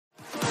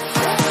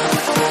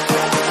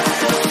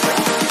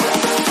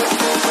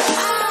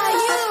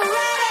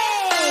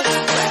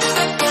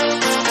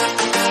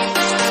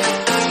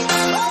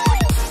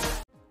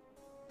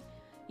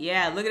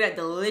look at that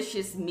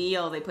delicious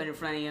meal they put in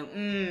front of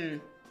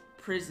you.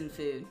 Prison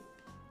food.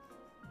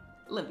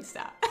 Let me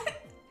stop.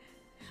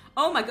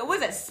 Oh my god,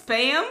 what is that,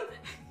 Spam?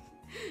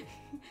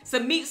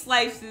 Some meat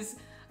slices,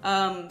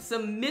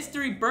 some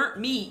mystery burnt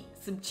meat,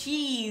 some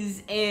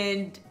cheese,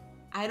 and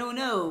I don't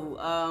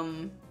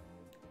know,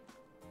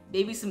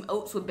 maybe some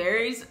oats with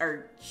berries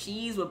or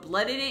cheese with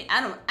blood in it.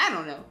 I don't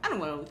know. I don't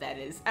know what that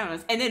is. I don't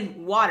know. And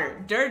then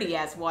water, dirty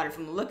ass water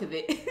from the look of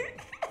it.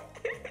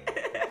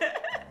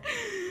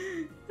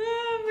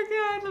 Oh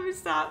my god, let me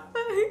stop.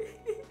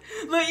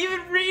 Look,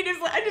 even Rean is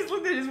like, I just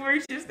looked at his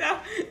words just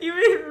now.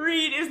 Even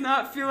Rean is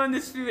not feeling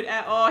this food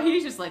at all.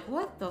 He's just like,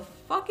 what the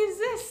fuck is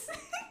this?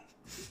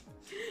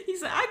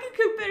 He's like, I can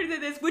cook better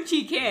than this, which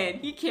he can.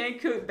 He can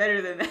cook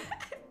better than that.